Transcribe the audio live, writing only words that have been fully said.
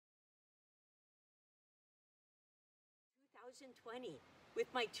2020 with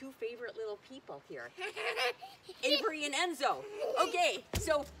my two favorite little people here, Avery and Enzo. Okay,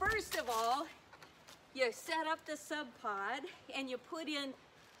 so first of all, you set up the sub pod and you put in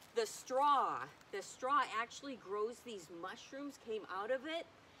the straw. The straw actually grows these mushrooms, came out of it.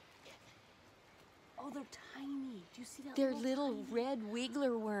 Oh, they're tiny. Do you see that? They're little red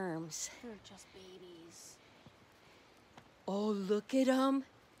wiggler worms. They're just babies. Oh, look at them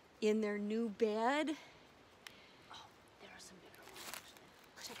in their new bed. Oh, there are some bigger ones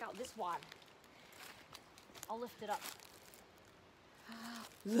actually. Check out this wad. I'll lift it up.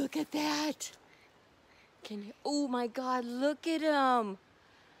 Look at that. Can you, oh my God, look at them.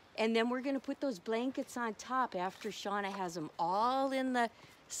 And then we're gonna put those blankets on top after Shawna has them all in the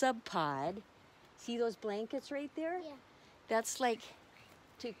sub pod. See those blankets right there? Yeah. That's like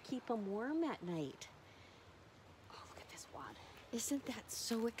to keep them warm at night. Oh, look at this wad. Isn't that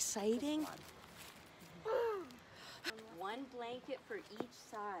so exciting? One blanket for each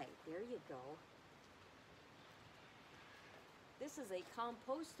side. There you go. This is a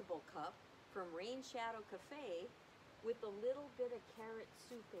compostable cup from Rain Shadow Cafe with a little bit of carrot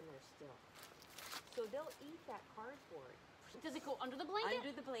soup in there still. So they'll eat that cardboard. Does it go under the blanket?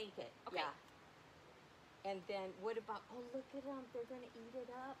 Under the blanket, Okay. yeah. And then what about, oh, look at them. They're going to eat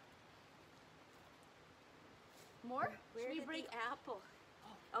it up. More? Where Should we did break? the apple?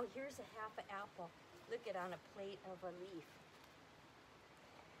 Oh, here's a half an apple. Look at on a plate of a leaf.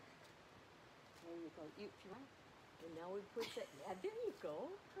 There you go. If you want. And now we put the, yeah, there you go.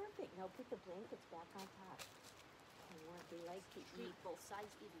 Perfect. Now put the blankets back on top. And what they like to eat. Eat both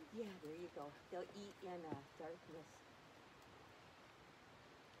sides even. Yeah, there you go. They'll eat in darkness.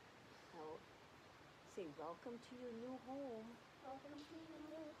 Now, say welcome to your new home. Welcome to your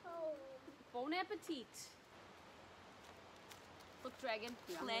new home. Bon appetit. Look, Dragon.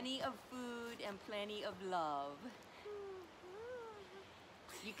 Plenty of food and plenty of love.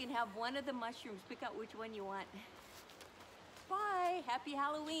 You can have one of the mushrooms. Pick out which one you want. Bye. Happy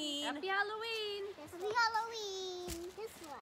Halloween. Happy Halloween. Happy Halloween. This one.